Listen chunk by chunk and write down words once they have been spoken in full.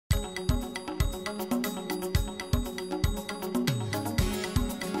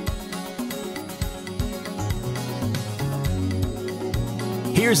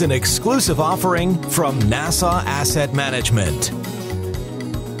Here's an exclusive offering from Nassau Asset Management.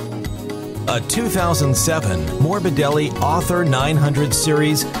 A 2007 Morbidelli Author 900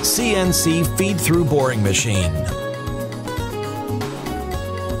 Series CNC feed-through boring machine.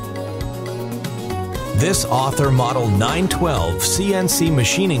 This Author Model 912 CNC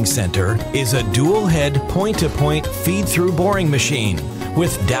machining center is a dual-head point-to-point feed-through boring machine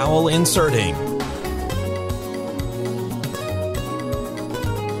with dowel inserting.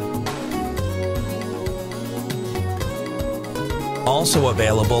 Also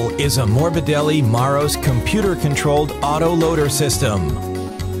available is a Morbidelli Mahros computer-controlled auto loader system.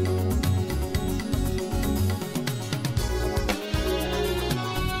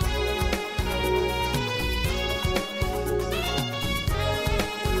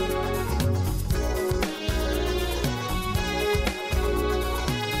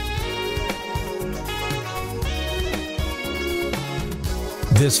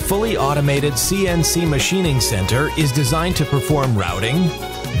 This fully automated CNC machining center is designed to perform routing,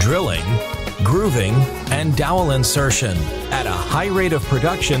 drilling, grooving, and dowel insertion at a high rate of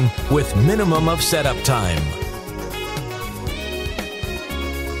production with minimum of setup time.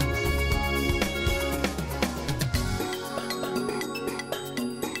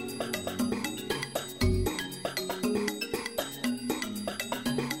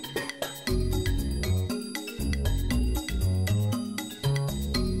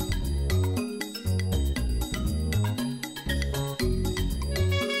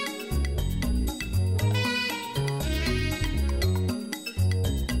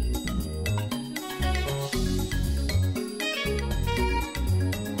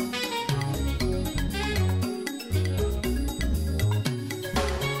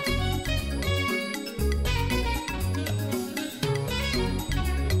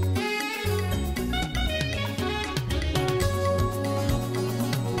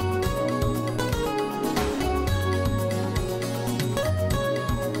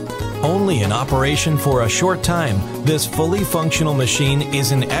 Only in operation for a short time, this fully functional machine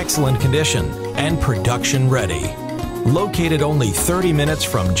is in excellent condition and production ready. Located only 30 minutes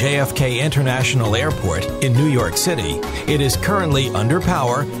from JFK International Airport in New York City, it is currently under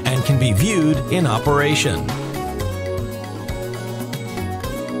power and can be viewed in operation.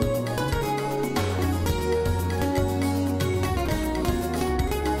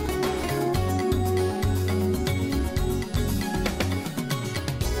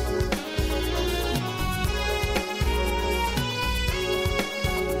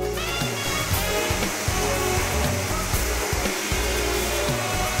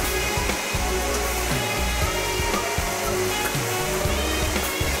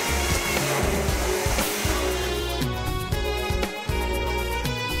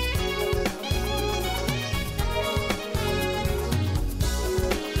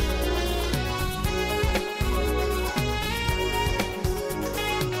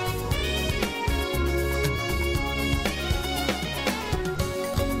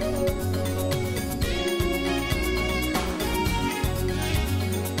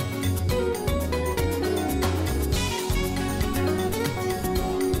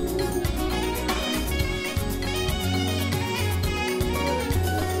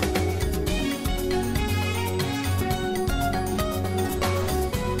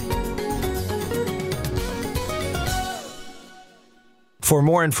 For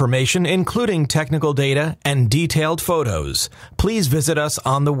more information, including technical data and detailed photos, please visit us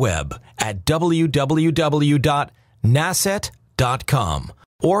on the web at www.nasset.com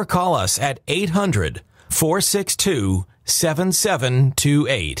or call us at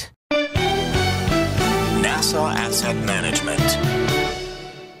 800-462-7728. Nassau Asset Management.